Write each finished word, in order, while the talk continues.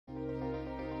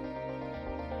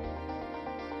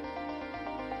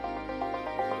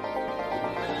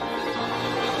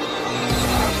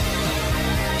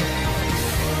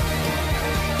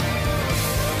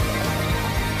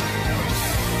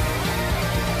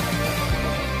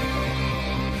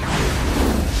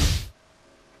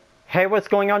Hey, what's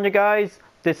going on, you guys?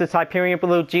 This is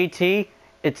Hyperion-Blue-GT.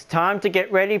 It's time to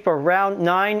get ready for round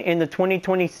 9 in the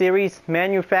 2020 series,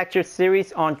 Manufacturer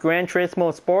Series on Gran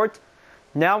Turismo Sport.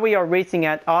 Now we are racing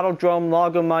at Autodrome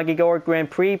Lago Maggiore Grand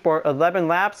Prix for 11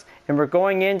 laps, and we're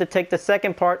going in to take the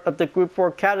second part of the Group 4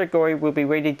 category. We'll be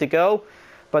ready to go.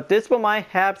 But this one might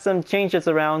have some changes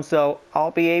around, so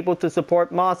I'll be able to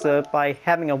support Mazda by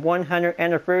having a 100th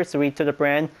anniversary to the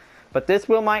brand. But this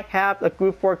wheel might have a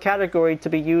Group 4 category to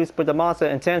be used with the Mazda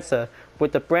Intensa,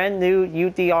 with the brand new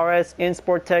UDRS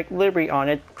InSportTech livery on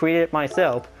it, created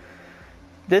myself.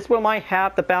 This wheel might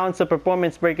have the balance of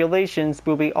performance regulations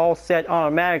will be all set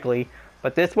automatically,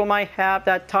 but this wheel might have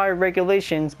that tire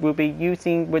regulations will be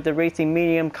using with the racing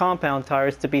medium compound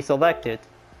tires to be selected.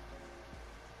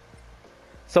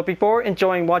 So before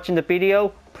enjoying watching the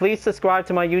video, please subscribe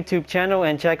to my YouTube channel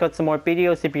and check out some more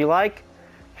videos if you like.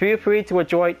 Feel free to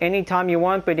enjoy it anytime you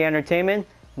want for the entertainment.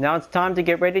 Now it's time to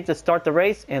get ready to start the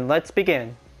race, and let's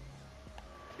begin.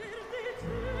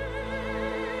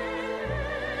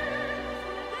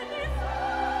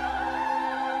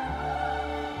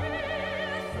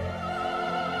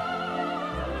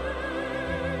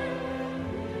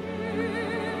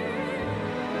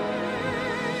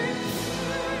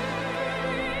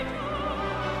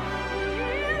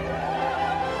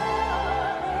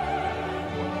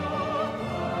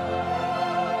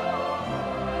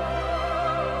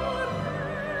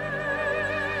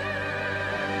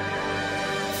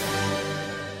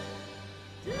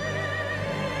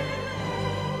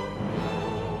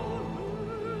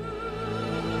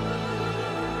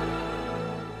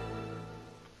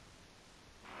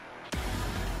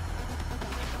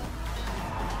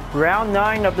 Round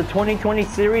 9 of the 2020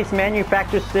 series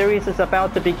Manufacturer Series is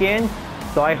about to begin,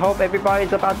 so I hope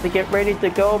everybody's about to get ready to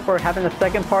go for having the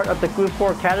second part of the Group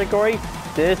 4 category.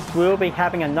 This will be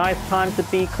having a nice time to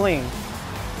be clean.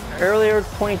 Earlier,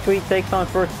 23 takes on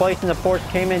first place in the Porsche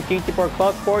Cayman GT4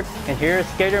 Club Sport, and here's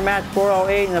Skater Match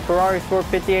 408 in the Ferrari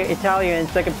 458 Italia in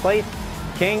second place.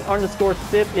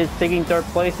 King_Sip is taking third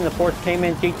place in the Porsche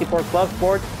Cayman GT4 Club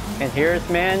Sport. And here's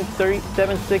Man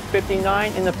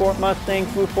 37659 in the Ford Mustang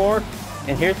Group 4.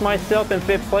 And here's myself in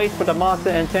 5th place for the Mazda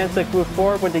Intensa Group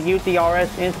 4 with the UDRS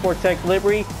InSportTech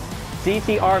livery.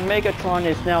 CCR Megatron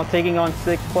is now taking on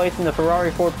 6th place in the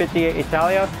Ferrari 458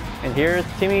 Italia. And here's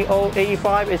Timmy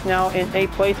 085 is now in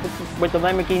 8th place with the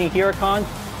Lamborghini Huracan.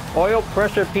 Oil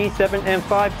Pressure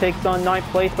P7M5 takes on 9th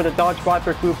place for the Dodge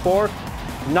Viper Group 4.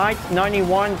 Knight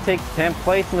 91 takes 10th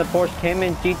place in the Porsche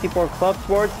Cayman GT4 Club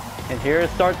Sports. And here is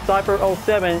Start Cypher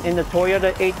 07 in the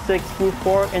Toyota 86 Group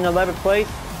 4 in 11th place.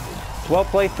 12th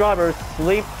place driver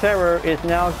Sleep Terror is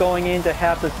now going in to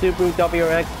have the Subaru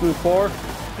WRX Group 4.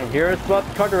 And here is Buck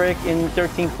Cuderick in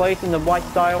 13th place in the white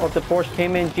style of the Porsche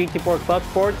Cayman GT4 Club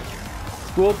Sport.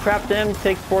 School Craft M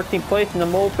takes 14th place in the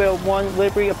Mobile 1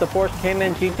 livery of the Porsche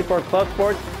Cayman GT4 Club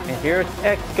Sport. And here's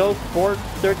X Ghost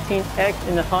 413X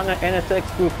in the Honda NSX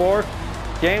Group 4.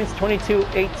 James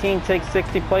 2218 takes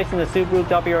 60th place in the Subaru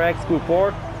WRX Group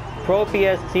 4. Pro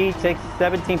BST takes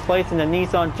 17th place in the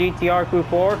Nissan GTR Group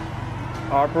 4.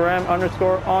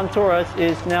 RBRM_OnTaurus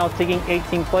is now taking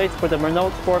 18th place for the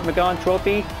Renault Sport Megane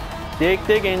Trophy.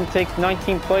 Diggin takes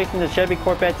 19th place in the Chevy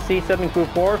Corvette C7 Group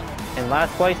 4. And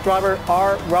last place driver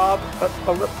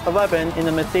Rob11 in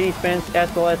the Mercedes-Benz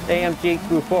SLS AMG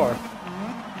Group 4.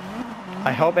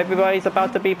 I hope everybody's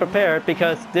about to be prepared,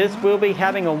 because this will be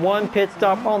having a one pit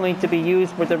stop only to be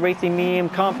used with the racing medium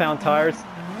compound tires.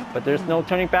 But there's no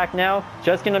turning back now.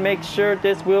 Just gonna make sure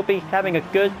this will be having a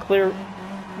good clear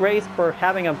race for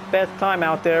having a best time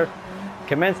out there.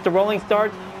 Commence the rolling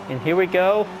start, and here we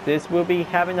go. This will be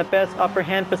having the best upper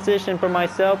hand position for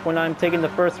myself when I'm taking the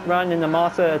first run in the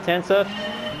Mazda Intensa.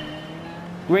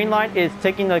 Green light is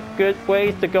taking the good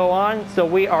ways to go on, so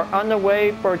we are on the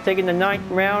way for taking the 9th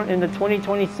round in the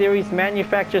 2020 series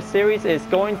Manufacturer Series is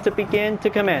going to begin to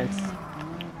commence.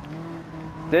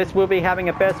 This will be having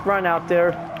a best run out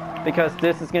there, because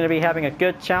this is going to be having a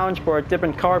good challenge for a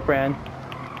different car brand.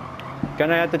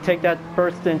 Gonna have to take that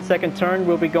first and second turn.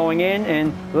 We'll be going in,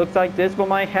 and looks like this one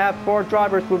might have 4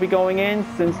 drivers will be going in,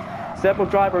 since several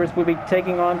drivers will be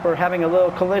taking on for having a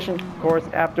little collision course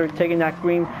after taking that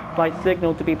green light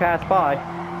signal to be passed by.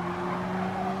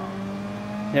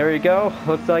 There you go.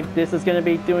 Looks like this is going to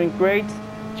be doing great.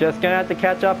 Just going to have to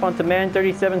catch up onto Man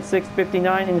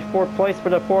 37659 in 4th place for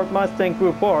the Ford Mustang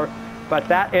Group 4. But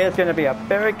that is going to be a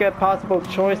very good possible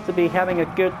choice to be having a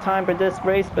good time for this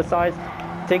race, besides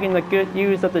taking the good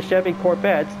use of the Chevy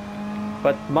Corvette.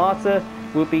 But Mazda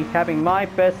will be having my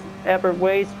best ever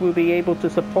ways we'll be able to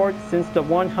support since the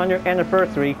 100th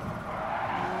anniversary.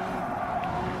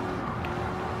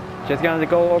 Just going to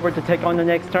go over to take on the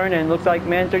next turn, and it looks like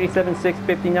man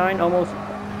 37.659 almost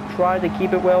tried to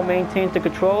keep it well maintained to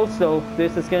control, so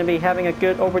this is going to be having a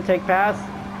good overtake pass.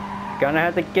 Gonna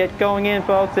have to get going in,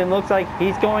 folks, and looks like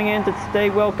he's going in to stay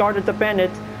well guarded to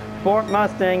Bennett. Ford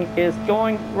Mustang is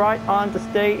going right on to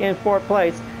stay in fourth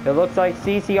place. It looks like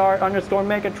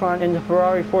CCR_Megatron in the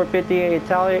Ferrari 458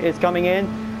 Italia is coming in,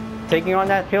 taking on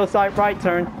that hillside right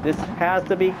turn. This has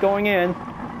to be going in.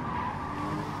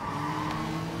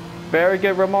 Very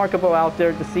good, remarkable out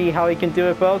there to see how he can do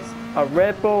it, folks. A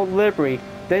Red Bull livery.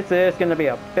 This is going to be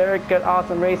a very good,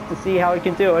 awesome race to see how he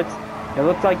can do it. It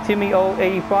looks like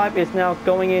Turismo is now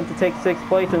going in to take 6th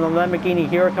place in the Lamborghini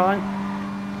Huracan.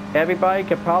 Everybody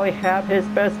could probably have his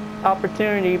best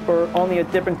opportunity for only a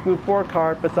different Group 4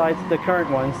 car besides the current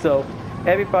one. So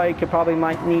everybody could probably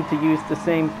might need to use the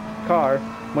same car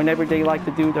whenever they like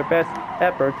to do their best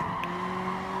effort.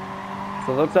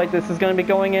 So it looks like this is going to be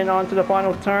going in onto the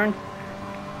final turn.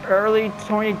 Early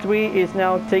 23 is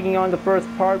now taking on the first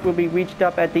part, will be reached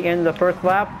up at the end of the first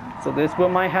lap. So this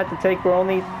one might have to take for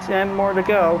only 10 more to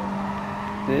go.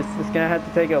 This is going to have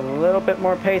to take a little bit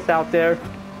more pace out there.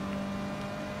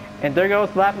 And there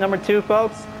goes lap number 2,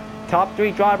 folks. Top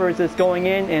 3 drivers is going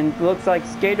in, and looks like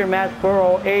Skater Matt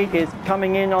 408 is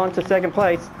coming in onto 2nd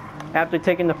place after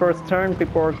taking the first turn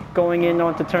before going in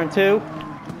onto turn 2.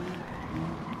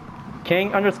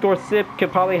 King_Sip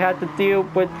could probably have to deal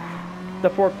with the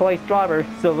 4th place driver,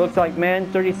 so it looks like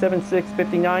man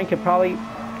 37.659 could probably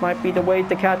might be the way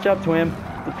to catch up to him.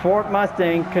 The Ford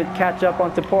Mustang could catch up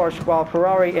onto Porsche, while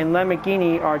Ferrari and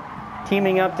Lamborghini are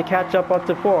teaming up to catch up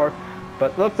onto Ford.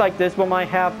 But looks like this one might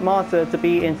have Monza to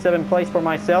be in 7th place for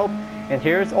myself. And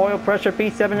here's Oil Pressure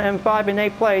P7M5 in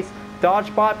 8th place. Dodge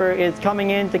Viper is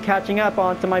coming in to catching up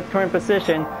onto my current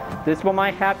position. This one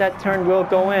might have that turn will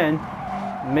go in.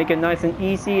 Make it nice and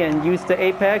easy and use the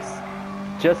apex.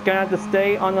 Just gonna have to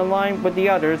stay on the line with the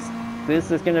others.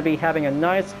 This is gonna be having a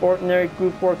nice ordinary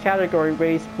Group 4 category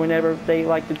race whenever they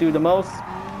like to do the most.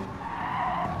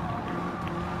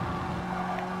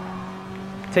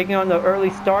 Taking on the early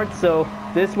start, so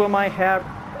this one might have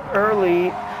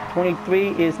early 23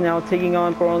 is now taking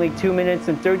on for only 2 minutes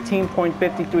and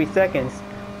 13.53 seconds.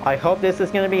 I hope this is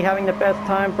going to be having the best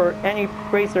time for any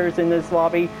racers in this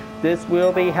lobby. This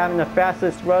will be having the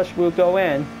fastest rush will go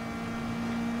in.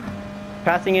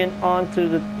 Passing in onto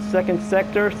the 2nd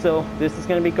sector, so this is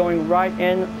going to be going right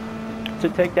in to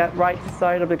take that right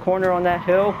side of the corner on that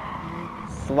hill.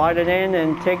 Slide it in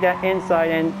and take that inside,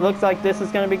 and looks like this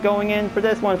is going to be going in for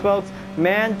this one, folks.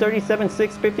 Man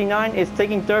 37.659 is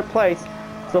taking 3rd place,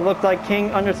 so it looks like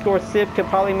King_Sip could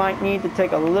probably might need to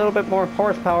take a little bit more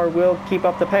horsepower, will keep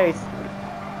up the pace.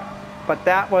 But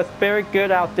that was very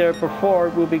good out there for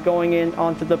Ford. Will be going in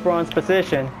onto the bronze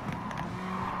position.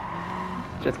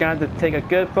 Just gonna have to take a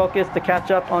good focus to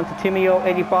catch up onto Turismo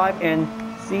 85 and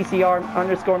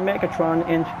CCR_Megatron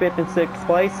in 5th and 6th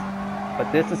place.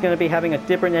 But this is going to be having a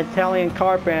different Italian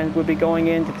car brand will be going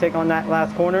in to take on that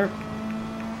last corner.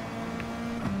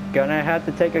 Gonna have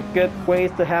to take a good ways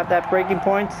to have that braking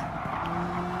point.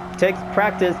 Takes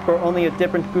practice for only a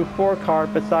different Group 4 car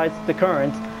besides the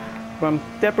current,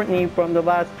 differently from the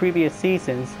last previous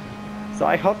seasons. So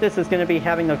I hope this is going to be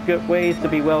having a good ways to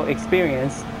be well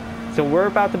experienced. So we're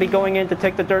about to be going in to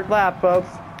take the dirt lap, folks.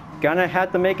 Gonna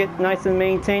have to make it nice and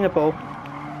maintainable.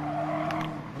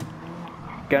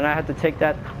 Gonna have to take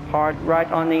that hard right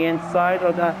on the inside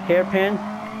of that hairpin.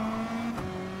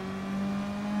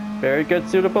 Very good,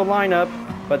 suitable lineup,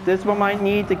 but this one might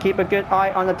need to keep a good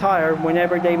eye on the tire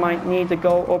whenever they might need to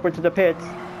go over to the pits.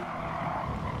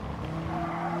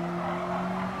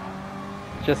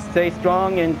 Just stay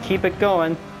strong and keep it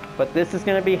going, but this is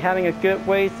going to be having a good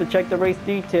ways to check the race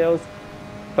details,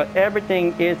 but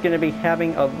everything is going to be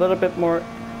having a little bit more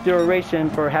duration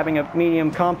for having a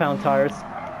medium compound tires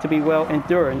to be well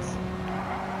endurance.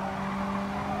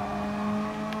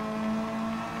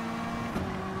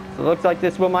 So it looks like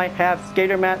this one might have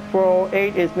Skater Matt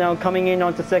 408 is now coming in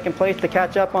onto 2nd place to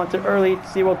catch up onto early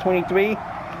 023,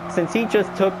 since he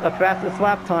just took a fastest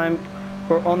lap time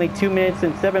for only 2 minutes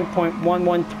and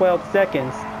 7.1112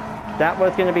 seconds. That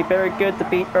was going to be very good to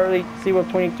beat early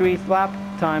 023's lap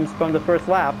times from the first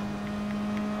lap.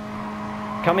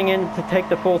 Coming in to take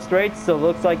the full straight, so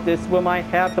looks like this one might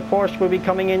have the Porsche will be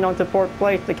coming in onto 4th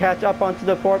place to catch up onto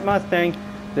the Ford Mustang.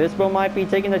 This one might be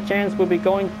taking the chance, will be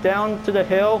going down to the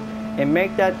hill and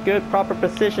make that good proper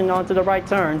position onto the right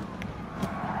turn.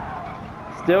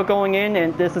 Still going in,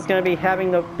 and this is going to be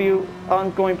having a few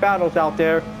ongoing battles out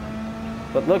there.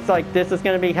 But looks like this is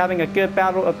going to be having a good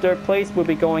battle of 3rd place will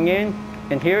be going in.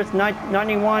 And here's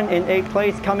 91 in 8th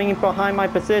place coming in behind my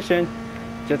position.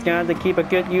 Just gonna have to keep a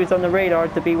good use on the radar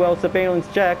to be well surveillance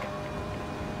check.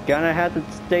 Gonna have to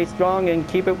stay strong and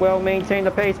keep it well, maintain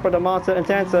the pace for the Mazda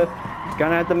Intensa.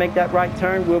 Gonna have to make that right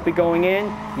turn. We'll be going in.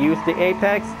 Use the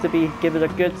apex to give it a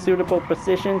good suitable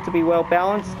position to be well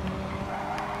balanced.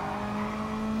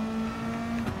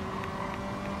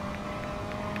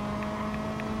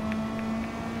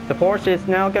 The Porsche is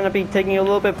now going to be taking a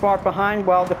little bit far behind,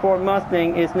 while the Ford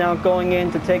Mustang is now going in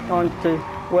to take on to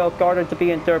well guarded to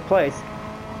be in third place.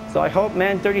 So I hope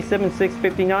man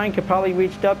 37.659 could probably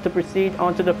reach up to proceed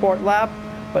onto the fourth lap,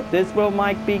 but this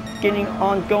might be getting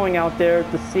ongoing out there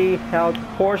to see how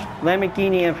Porsche,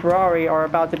 Lamborghini and Ferrari are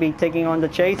about to be taking on the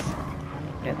chase.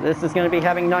 And this is going to be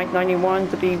having 991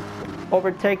 to be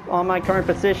overtake on my current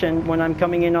position when I'm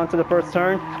coming in onto the first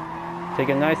turn. Take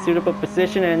a nice suitable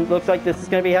position, and looks like this is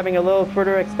going to be having a little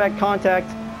further expect contact.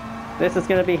 This is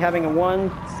going to be having a one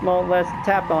small less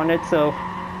tap on it, so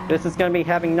this is going to be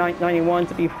having 991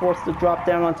 to be forced to drop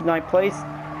down onto 9th place.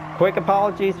 Quick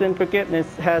apologies and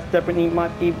forgiveness has definitely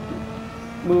might be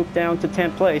moved down to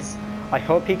 10th place. I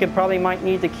hope he might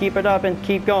need to keep it up and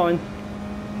keep going.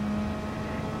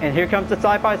 And here comes the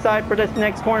side-by-side for this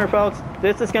next corner, folks.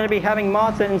 This is going to be having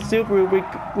Mazda and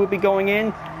Subaru will be going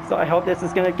in. So I hope this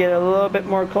is going to get a little bit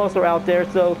more closer out there.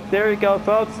 So there you go,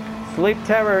 folks. Sleep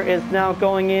Terror is now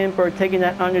going in for taking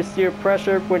that understeer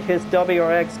pressure with his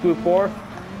WRX Group 4.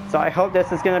 So I hope this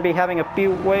is going to be having a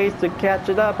few ways to catch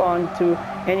it up onto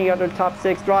any other top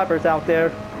 6 drivers out there.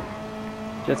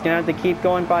 Just going to have to keep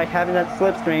going by having that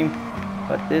slipstream.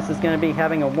 But this is going to be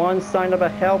having a one sign of a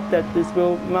help that this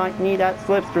might need that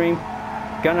slipstream.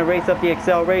 Gonna race up the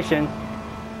acceleration.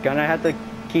 Gonna have to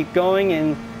keep going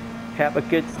and have a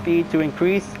good speed to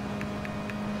increase.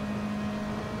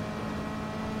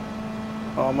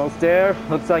 Almost there.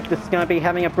 Looks like this is going to be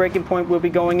having a braking point. We'll be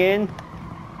going in.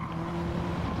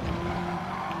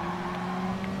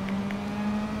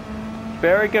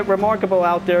 Very good, remarkable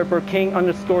out there for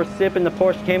King_Sip in the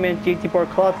Porsche Cayman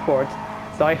GT4 Club Sports.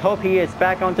 So I hope he is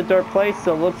back onto third place.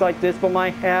 So it looks like this one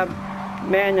might have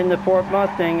man in the Ford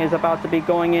Mustang is about to be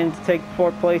going in to take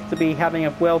fourth place to be having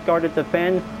a well-guarded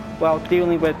defend, while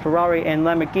dealing with Ferrari and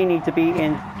Lamborghini to be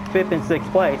in 5th and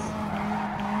 6th place.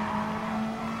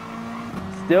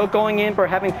 Still going in for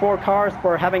having 4 cars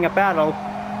for having a battle,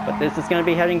 but this is going to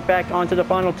be heading back onto the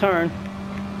final turn.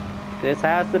 This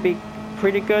has to be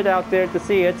pretty good out there to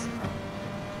see it.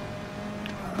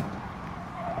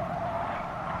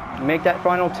 Make that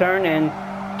final turn and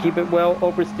keep it well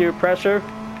oversteer pressure.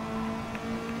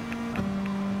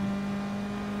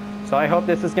 So I hope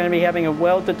this is going to be having a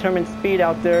well-determined speed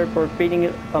out there for beating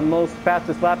a most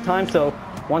fastest lap time. So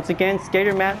once again,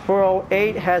 Skater Matt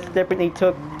 408 has definitely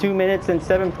took 2 minutes and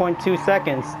 7.2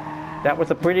 seconds. That was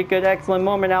a pretty good, excellent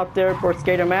moment out there for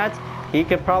Skater Matt. He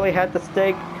could probably have to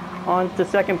stay on to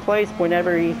 2nd place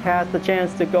whenever he has the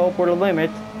chance to go for the limit.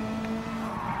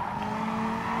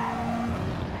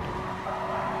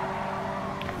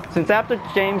 Since after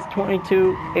James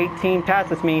 2218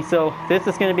 passes me, so this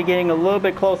is going to be getting a little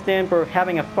bit close in for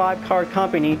having a 5-car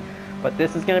company, but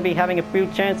this is going to be having a few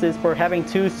chances for having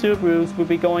 2 Subarus will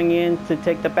be going in to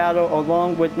take the battle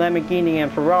along with Lamborghini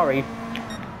and Ferrari.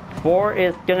 4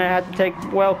 is going to have to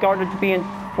take well guarded to be in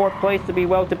 4th place to be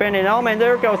well defended. Oh man,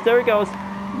 there it goes.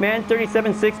 Man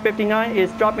 37.659 is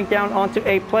dropping down onto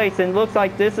 8th place, and looks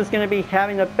like this is going to be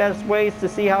having the best ways to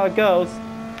see how it goes.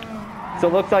 So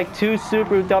it looks like 2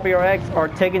 Subaru WRX are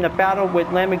taking the battle with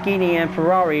Lamborghini and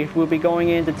Ferrari, who will be going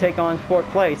in to take on 4th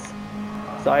place.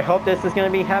 So I hope this is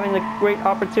going to be having a great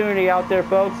opportunity out there,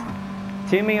 folks.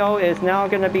 Timio is now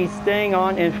going to be staying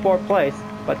on in 4th place,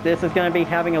 but this is going to be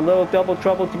having a little double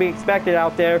trouble to be expected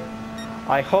out there.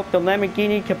 I hope the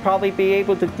Lamborghini can probably be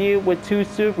able to deal with 2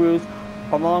 Subarus,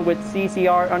 along with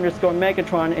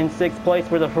CCR_Megatron in 6th place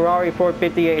for the Ferrari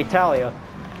 458 Italia.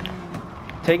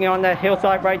 Taking on that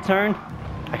hillside right turn.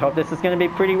 I hope this is going to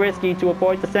be pretty risky to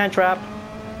avoid the sand trap.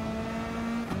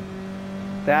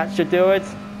 That should do it.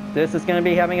 This is going to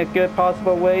be having a good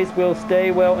possible ways. Will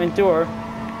stay well endure.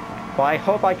 But I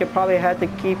hope I could probably have to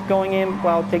keep going in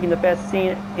while taking the best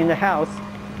scene in the house.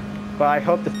 But I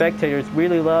hope the spectators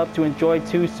really love to enjoy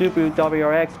 2 Subaru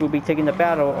WRX will be taking the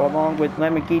battle along with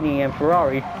Lamborghini and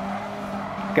Ferrari.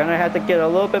 Gonna have to get a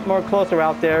little bit more closer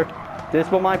out there. This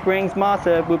will might bring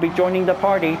Mazda will be joining the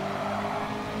party.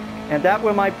 And that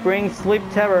will might bring Sleep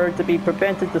Terror to be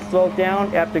prevented to slow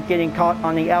down after getting caught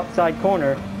on the outside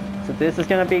corner. So this is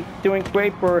going to be doing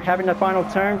great for having the final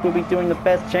turn. We'll be doing the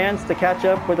best chance to catch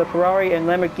up with the Ferrari and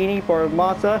Lamborghini for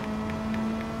Mazda.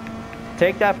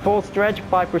 Take that full stretch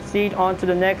by proceed on to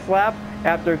the next lap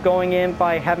after going in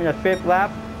by having a 5th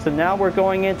lap. So now we're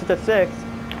going into the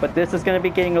 6th. but this is going to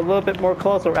be getting a little bit more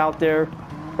closer out there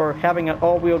for having an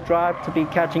all-wheel drive to be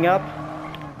catching up.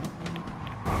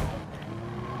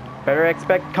 Better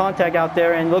expect contact out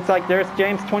there, and looks like there's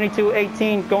James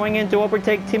 2218 going in to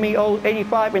overtake Timmy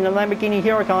 085 in the Lamborghini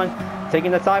Huracan,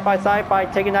 taking the side-by-side by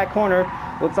taking that corner.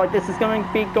 Looks like this is going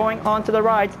to be going on to the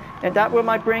right, and that where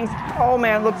my brings, oh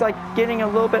man, looks like getting a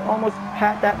little bit, almost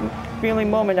had that feeling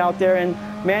moment out there, and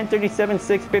man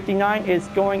 37659 is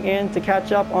going in to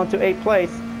catch up onto 8th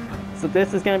place. So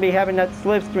this is going to be having that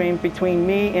slipstream between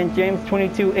me and James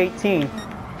 2218.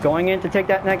 Going in to take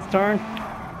that next turn.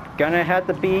 Gonna have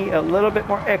to be a little bit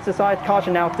more exercise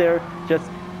caution out there. Just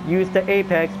use the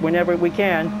apex whenever we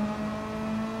can.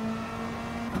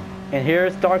 And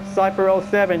here's Dark Cypher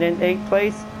 07 in 8th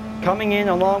place, coming in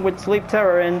along with Sleep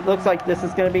Terror, and looks like this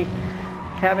is going to be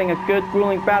having a good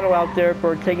grueling battle out there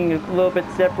for taking a little bit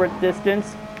separate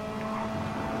distance.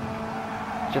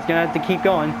 Just gonna have to keep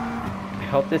going. I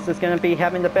hope this is going to be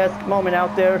having the best moment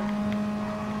out there.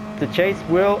 The chase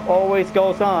will always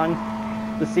goes on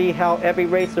to see how every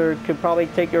racer could probably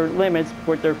take their limits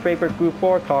with their favorite Group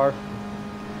 4 car.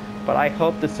 But I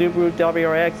hope the Subaru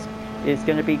WRX is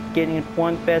going to be getting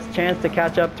one best chance to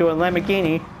catch up to a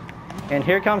Lamborghini. And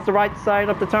here comes the right side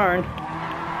of the turn.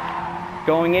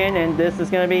 Going in, and this is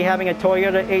going to be having a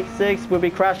Toyota 86 will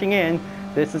be crashing in.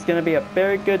 This is going to be a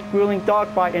very good grueling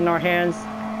dogfight in our hands.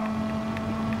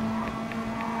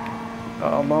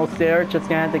 Almost there, just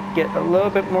going to have to get a little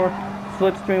bit more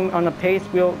slipstream on the pace.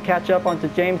 We'll catch up onto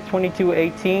James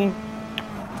 2218.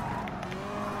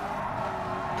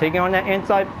 Taking on that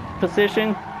inside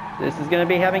position. This is going to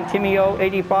be having Timmy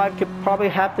 085, could probably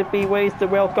have to be ways to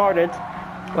well guarded,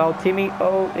 while Timmy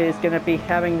O is going to be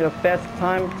having the best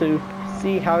time to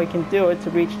see how he can do it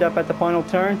to reach up at the final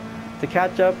turn to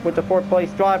catch up with the 4th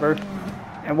place driver.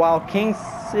 And while King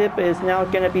Sip is now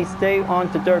going to be stay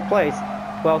on to 3rd place,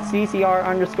 while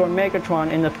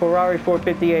CCR_Megatron in the Ferrari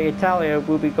 458 Italia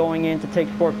will be going in to take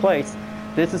 4th place.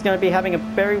 This is going to be having a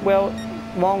very well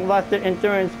long-lasting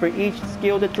endurance for each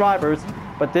skilled drivers,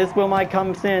 but this will might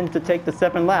comes in to take the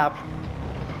 7th lap.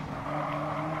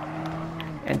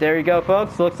 And there you go,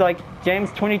 folks. Looks like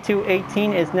James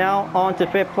 2218 is now on to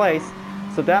 5th place.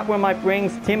 So that one might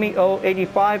brings Timmy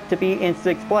 085 to be in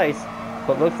 6th place.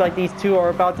 But looks like these two are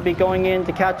about to be going in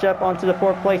to catch up onto the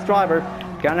 4th place driver.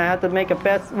 Gonna have to make a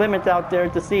best limit out there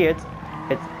to see it.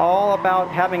 It's all about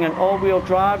having an all-wheel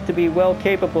drive to be well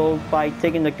capable by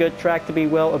taking the good track to be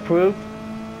well approved.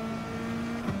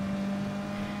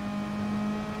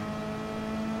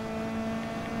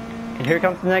 And here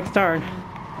comes the next turn.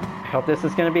 I hope this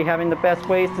is going to be having the best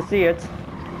ways to see it.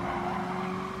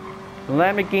 The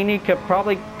Lamborghini could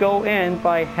probably go in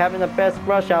by having the best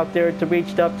rush out there to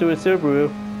reach up to a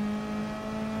Subaru.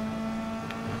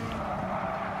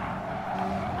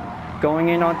 Going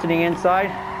in onto the inside.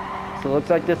 So it looks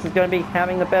like this is going to be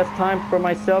having the best time for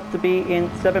myself to be in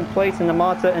 7th place in the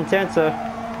Mazda Intensa.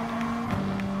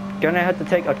 Gonna have to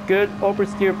take a good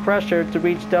oversteer pressure to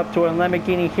reach up to a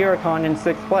Lamborghini Huracan in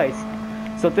 6th place.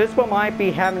 So this one might be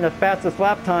having the fastest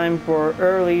lap time for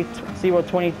early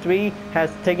 023,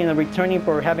 has taken a returning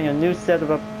for having a new set of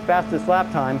a fastest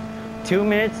lap time. 2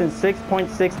 minutes and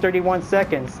 6.631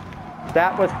 seconds.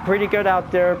 That was pretty good out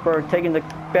there for taking the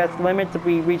best limit to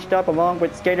be reached up along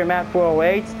with Skater Matt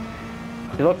 408.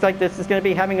 It looks like this is going to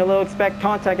be having a little expect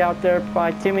contact out there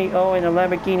by Timmy O in a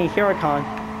Lamborghini Huracan.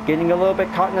 Getting a little bit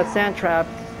caught in a sand trap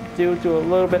due to a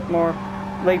little bit more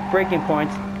late braking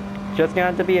points. Just going to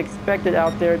have to be expected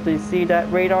out there to see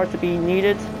that radar to be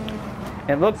needed.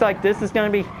 It looks like this is going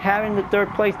to be having the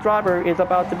 3rd place driver is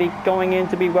about to be going in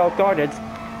to be well guarded.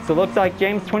 So it looks like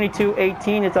James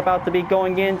 2218 is about to be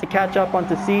going in to catch up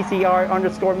onto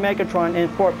CCR_Megatron in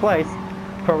 4th place.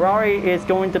 Ferrari is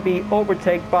going to be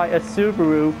overtaken by a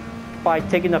Subaru by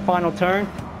taking the final turn.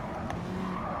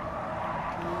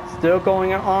 Still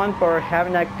going on for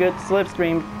having that good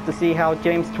slipstream to see how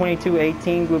James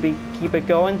 2218 will be keep it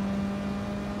going.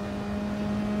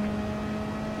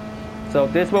 So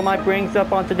this will might brings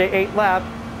up onto the 8th lap.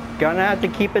 Gonna have to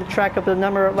keep in track of the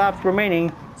number of laps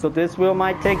remaining. So this will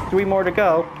might take 3 more to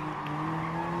go.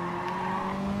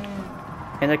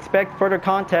 And expect further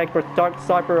contact for Dark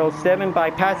Cypher 07 by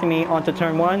passing me onto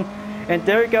turn 1. And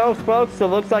there it goes, folks. So it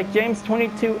looks like James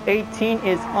 2218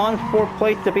 is on 4th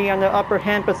place to be on the upper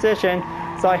hand position.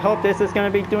 So I hope this is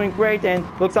going to be doing great. And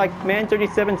looks like man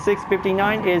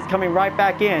 37659 is coming right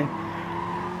back in.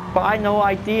 But I had no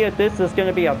idea this is going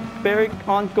to be a very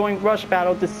ongoing rush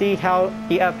battle to see how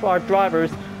the FR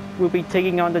drivers will be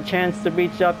taking on the chance to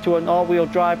reach up to an all-wheel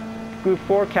drive Group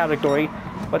 4 category.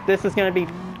 But this is going to be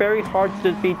very hard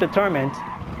to be determined.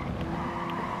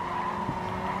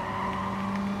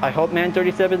 I hope man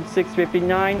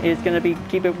 37659 is going to be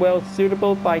keep it well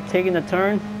suitable by taking the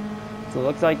turn. So it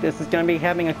looks like this is going to be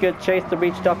having a good chase to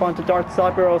reach up onto Dark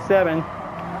Cyber 07.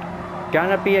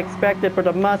 Gonna be expected for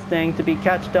the Mustang to be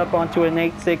catched up onto an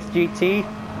 86 GT.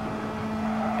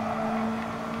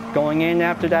 Going in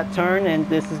after that turn, and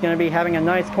this is going to be having a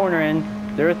nice corner in.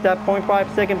 There's that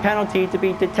 0.5 second penalty to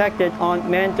be detected on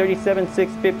man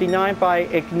 37659 by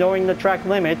ignoring the track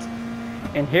limits.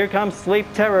 And here comes Sleep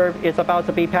Terror. It's about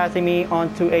to be passing me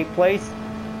onto 8th place.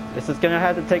 This is going to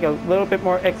have to take a little bit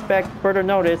more further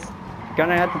notice.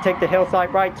 Gonna have to take the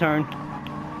hillside right turn.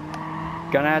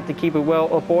 Gonna have to keep it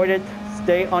well avoided.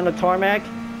 Stay on the tarmac.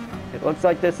 It looks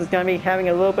like this is going to be having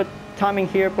a little bit timing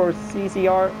here for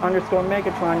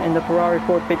CCR_Megatron in the Ferrari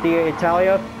 458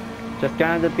 Italia. Just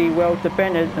gonna have to be well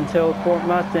defended until Ford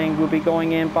Mustang will be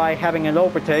going in by having an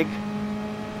overtake.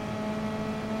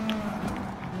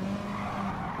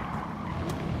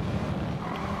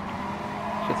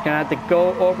 Just gonna have to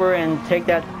go over and take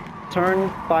that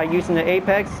turn by using the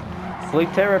apex.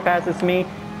 Sleep Terror passes me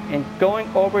and going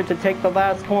over to take the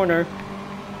last corner.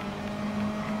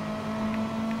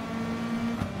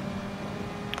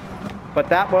 But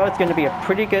that was going to be a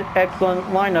pretty good, excellent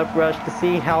lineup rush to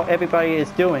see how everybody is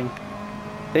doing.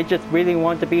 They just really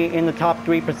want to be in the top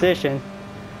 3 position.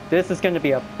 This is going to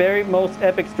be a very most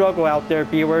epic struggle out there,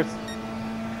 viewers.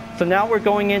 So now we're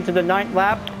going into the 9th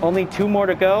lap. Only 2 more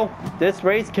to go. This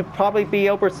race could probably be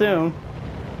over soon.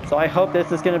 So I hope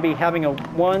this is going to be having a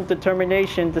one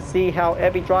determination to see how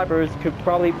every drivers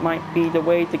might be the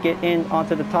way to get in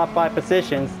onto the top 5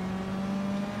 positions.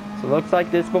 So it looks like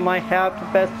this one might have the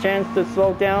best chance to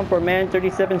slow down for man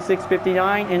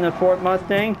 37659 in the Ford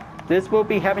Mustang. This will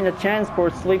be having a chance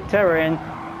for Sleep Terror, and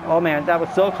oh man, that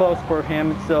was so close for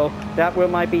him. So that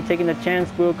might be taking the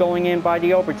chance we're going in by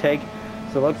the overtake.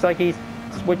 So it looks like he's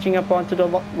switching up onto the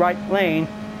right lane.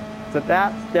 So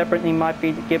that definitely might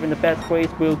be given the best place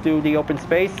we'll do the open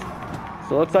space.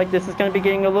 So it looks like this is going to be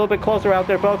getting a little bit closer out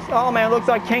there, folks. Oh man, it looks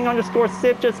like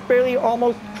King_Sip just barely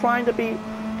almost trying to be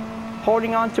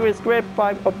holding on to his grip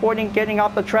by avoiding getting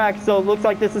off the track. So it looks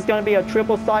like this is going to be a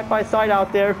triple side-by-side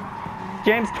out there.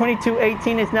 James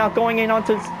 2218 is now going in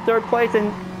onto 3rd place,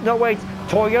 and no wait,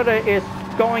 Toyota is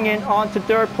going in onto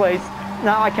 3rd place.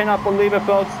 Now I cannot believe it,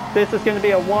 folks. This is going to be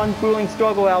a one grueling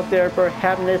struggle out there for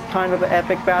having this kind of an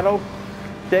epic battle.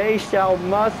 They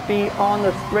must be on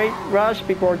the straight rush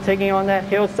before taking on that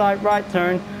hillside right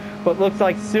turn, but looks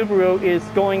like Subaru is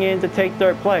going in to take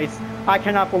 3rd place. I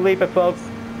cannot believe it, folks.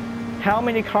 How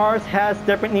many cars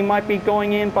definitely might be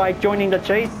going in by joining the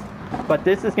chase, but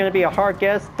this is going to be a hard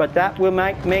guess, but that will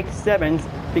make 7s,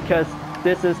 because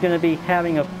this is going to be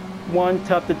having a one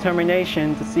tough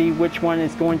determination to see which one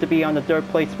is going to be on the 3rd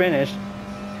place finish.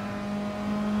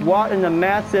 What in a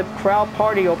massive crowd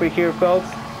party over here, folks,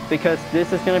 because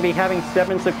this is going to be having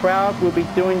 7s of crowd. We'll be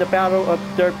doing the battle of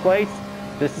 3rd place.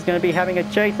 This is going to be having a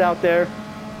chase out there.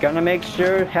 Gonna make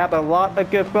sure have a lot of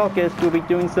good focus. We'll be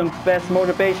doing some best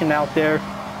motivation out there.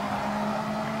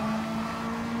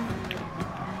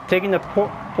 Taking the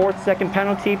 4th second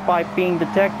penalty by being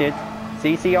detected.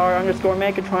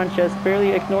 CCR_Megatron just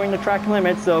barely ignoring the track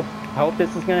limits, so I hope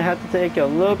this is gonna have to take a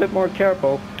little bit more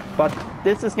careful. But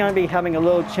this is gonna be having a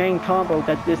little chain combo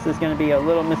that this is gonna be a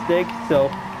little mistake,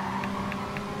 so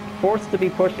forced to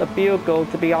be pushed a field goal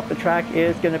to be off the track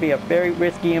is gonna be a very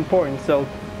risky important. So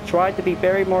try to be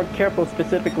very more careful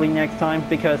specifically next time,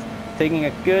 because taking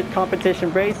a good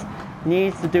competition race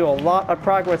needs to do a lot of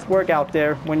progress work out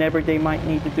there whenever they might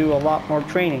need to do a lot more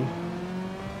training.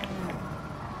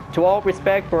 To all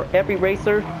respect for every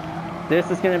racer,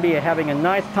 this is going to be having a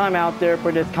nice time out there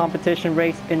for this competition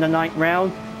race in the 9th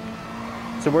round.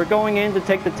 So we're going in to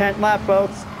take the 10th lap,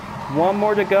 folks. 1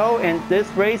 more to go, and this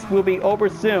race will be over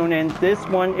soon, and this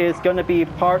one is going to be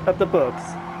part of the books.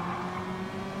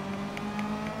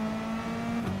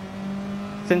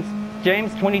 Since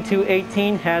James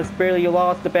 2218 has barely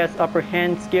lost the best upper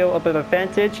hand skill of an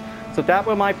advantage, so that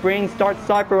might bring Start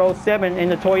Cyber 07 in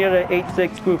the Toyota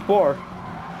 86 Group 4.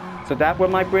 So that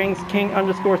might bring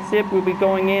King_Sip will be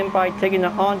going in by taking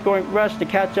the ongoing rush to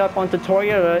catch up onto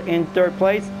Toyota in 3rd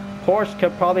place. Porsche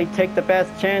could probably take the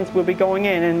best chance will be going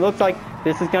in, and it looks like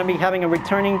this is going to be having a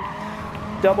returning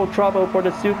double trouble for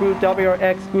the Subaru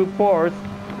WRX Group 4s.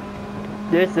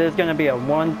 This is going to be a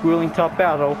one grueling tough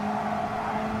battle.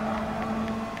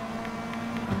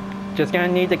 Just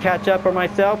gonna need to catch up for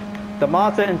myself. The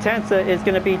Mazda Intensa is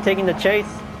gonna be taking the chase.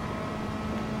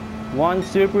 1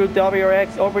 Subaru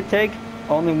WRX overtake,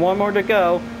 only 1 more to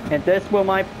go, and this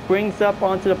might brings up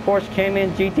onto the Porsche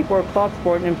Cayman GT4 Club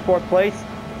Sport in 4th place.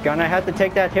 Gonna have to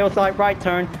take that hillside right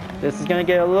turn. This is gonna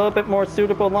get a little bit more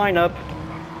suitable lineup.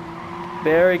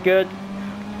 Very good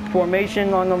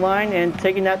formation on the line and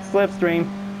taking that slipstream.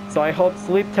 So I hope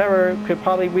Sleep Terror could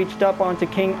probably reach up onto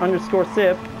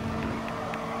King_Sip.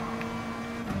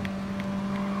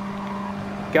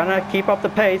 Gonna keep up the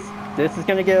pace. This is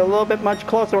gonna get a little bit much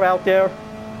closer out there.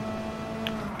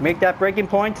 Make that braking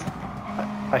point.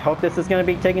 I hope this is gonna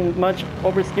be taking much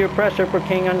oversteer pressure for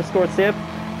King_Sip.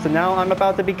 So now I'm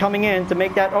about to be coming in to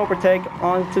make that overtake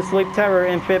onto Sleep Terror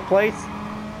in 5th place.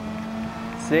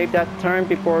 Save that turn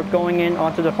before going in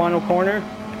onto the final corner.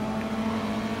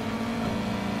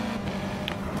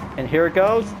 And here it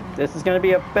goes. This is going to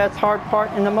be a best hard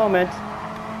part in the moment.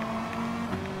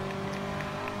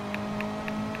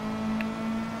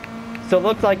 So it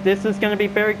looks like this is going to be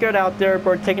very good out there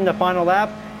for taking the final lap.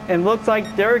 And looks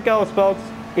like there it goes, folks.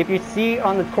 If you see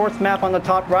on the course map on the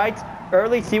top right,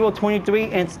 Early Zero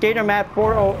 23 and Skater Map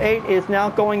 408 is now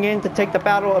going in to take the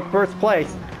battle of 1st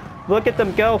place. Look at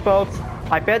them go, folks.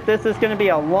 I bet this is going to be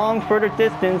a long further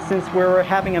distance since we're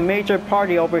having a major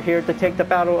party over here to take the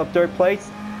battle of 3rd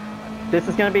place. This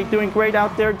is going to be doing great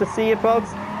out there to see it, folks.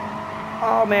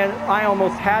 Oh man, I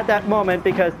almost had that moment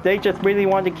because they just really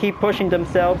wanted to keep pushing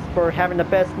themselves for having the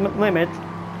best limit.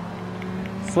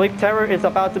 Sleep Terror is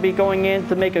about to be going in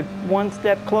to make it 1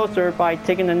 step closer by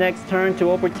taking the next turn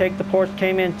to overtake the Porsche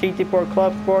Cayman GT4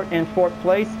 Club Sport in 4th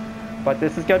place. But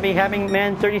this is going to be having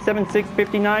man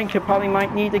 37659 could probably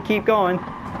might need to keep going.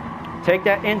 Take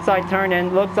that inside turn,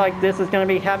 and looks like this is going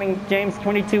to be having James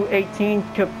 2218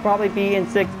 could probably be in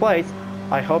 6th place.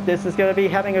 I hope this is going to be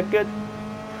having a good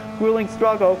grueling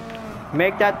struggle.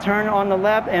 Make that turn on the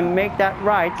left and make that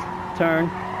right turn.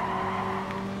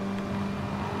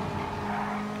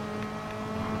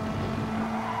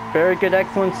 Very good,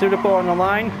 excellent, suitable on the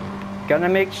line. Gonna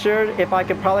make sure if I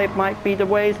could probably might be the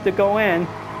ways to go in.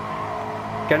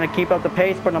 Gonna keep up the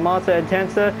pace for the Mazda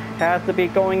Intensa. Has to be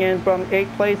going in from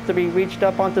 8th place to be reached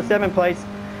up onto 7th place.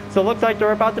 So it looks like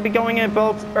they're about to be going in,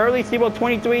 folks. Early Zero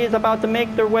 23 is about to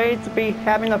make their way to be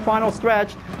having the final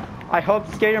stretch. I hope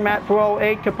Skater Matt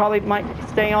 408 could probably might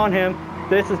stay on him.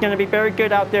 This is going to be very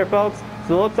good out there, folks.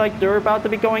 So it looks like they're about to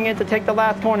be going in to take the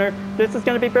last corner. This is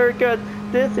going to be very good.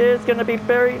 This is going to be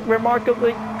very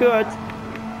remarkably good.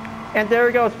 And there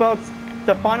it goes, folks.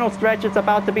 The final stretch is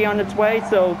about to be on its way,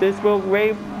 so this will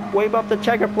wave up the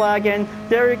checker flag, and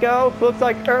there you go. Looks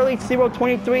like Early Zero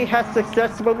 23 has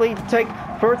successfully taken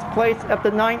 1st place at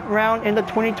the 9th round in the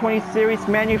 2020 Series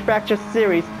Manufacturer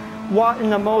Series. What in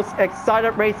the most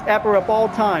excited race ever of all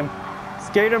time.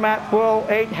 Skater Matt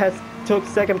 408 has took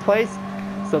 2nd place,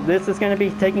 so this is going to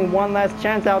be taking one last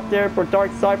chance out there for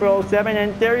Dark Cyber 07,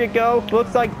 and there you go.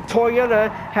 Looks like Toyota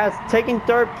has taken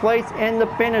 3rd place in the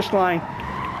finish line.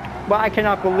 But I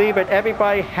cannot believe it.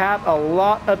 Everybody had a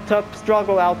lot of tough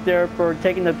struggle out there for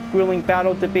taking the grueling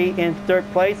battle to be in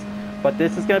 3rd place. But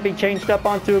this is going to be changed up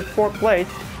onto 4th place.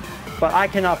 But I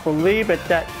cannot believe it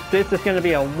that this is going to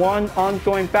be a one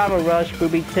ongoing battle rush. We'll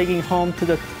be taking home to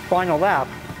the final lap.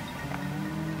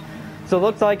 So it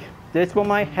looks like this one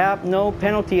might have no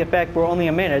penalty effect for only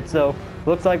a minute. So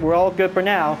looks like we're all good for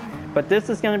now. But this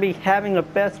is going to be having the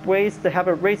best ways to have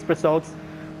a race results.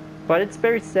 But it's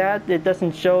very sad it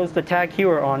doesn't show the tag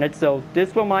hero on it, so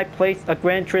this one might place a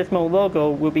Gran Turismo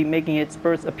logo will be making its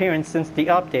first appearance since the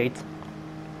update.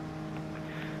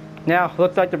 Now,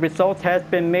 looks like the results has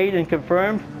been made and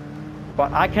confirmed,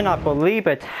 but I cannot believe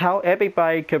it how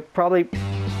everybody could probably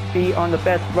be on the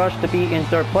best rush to be in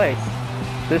 3rd place.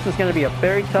 This is going to be a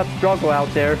very tough struggle out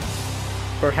there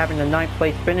for having the 9th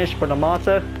place finish for the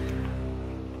Mazda.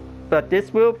 But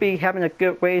this will be having a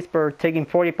good ways for taking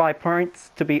 45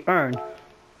 points to be earned.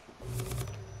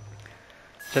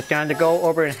 Just going to go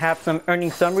over and have some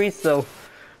earning summaries. So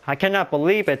I cannot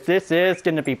believe it. This is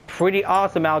going to be pretty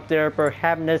awesome out there for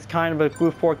having this kind of a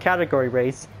Group 4 category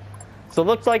race. So it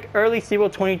looks like Early Zero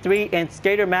 23 and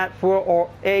Skater Matt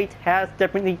 408 has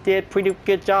definitely did pretty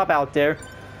good job out there.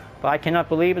 But I cannot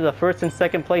believe it. The 1st and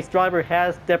 2nd place driver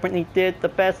has definitely did the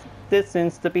best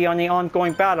distance to be on the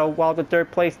ongoing battle, while the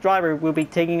 3rd place driver will be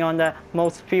taking on the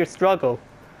most fierce struggle.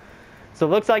 So it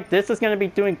looks like this is going to be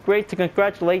doing great to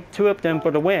congratulate 2 of them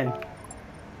for the win.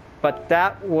 But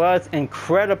that was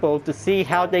incredible to see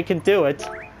how they can do it.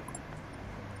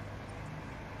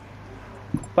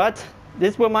 But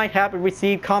this one might have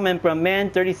received comment from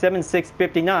man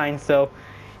 37659. So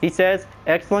he says,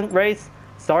 excellent race,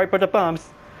 sorry for the bumps.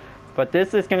 But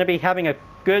this is going to be having a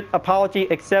good apology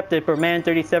accepted for man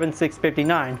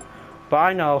 37659. But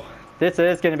I know this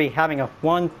is going to be having a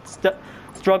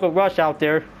struggle rush out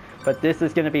there. But this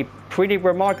is going to be pretty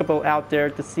remarkable out there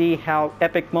to see how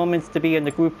epic moments to be in the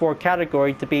Group 4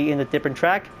 category to be in a different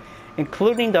track,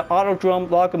 including the Autodrome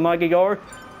Lago Maggiore.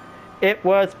 It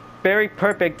was very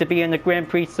perfect to be in the Grand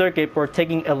Prix circuit for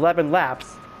taking 11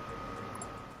 laps.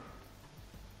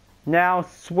 Now,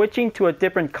 switching to a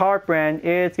different car brand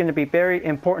is going to be very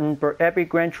important for every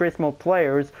Gran Turismo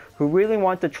players who really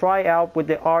want to try out with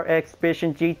the RX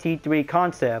Vision GT3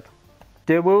 concept.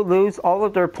 They will lose all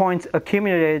of their points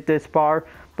accumulated this far,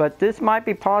 but this might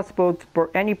be possible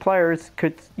for any players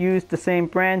could use the same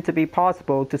brand to be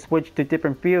possible to switch to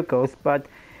different vehicles, but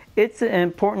it's an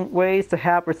important ways to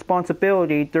have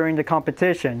responsibility during the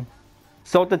competition.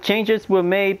 So the changes were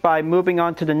made by moving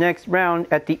on to the next round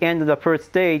at the end of the first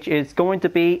stage is going to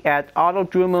be at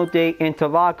Autodrome de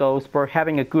Interlagos for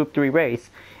having a Group 3 race.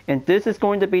 And this is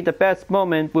going to be the best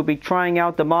moment we'll be trying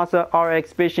out the Mazda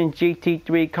RX Vision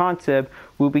GT3 concept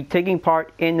will be taking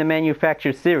part in the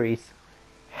manufacturer series.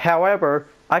 However,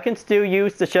 I can still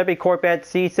use the Chevy Corvette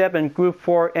C7 Group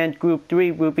 4 and Group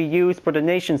 3 will be used for the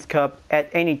Nations Cup at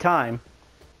any time.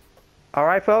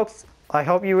 Alright folks, I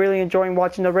hope you're really enjoying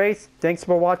watching the race. Thanks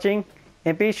for watching,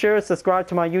 and be sure to subscribe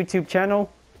to my YouTube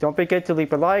channel. Don't forget to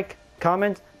leave a like,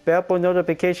 comment, bell for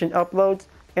notification uploads,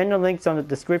 and the links on the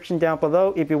description down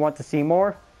below if you want to see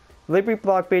more. Livery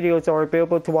blog videos are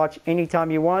available to watch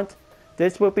anytime you want.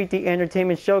 This will be the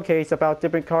entertainment showcase about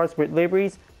different cars with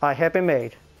liveries I have been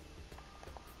made.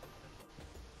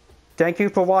 Thank you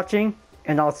for watching,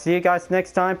 and I'll see you guys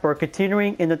next time for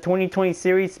continuing in the 2020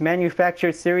 series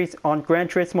manufacturer series on Gran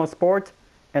Turismo Sport,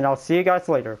 and I'll see you guys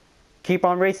later. Keep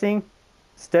on racing,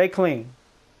 stay clean.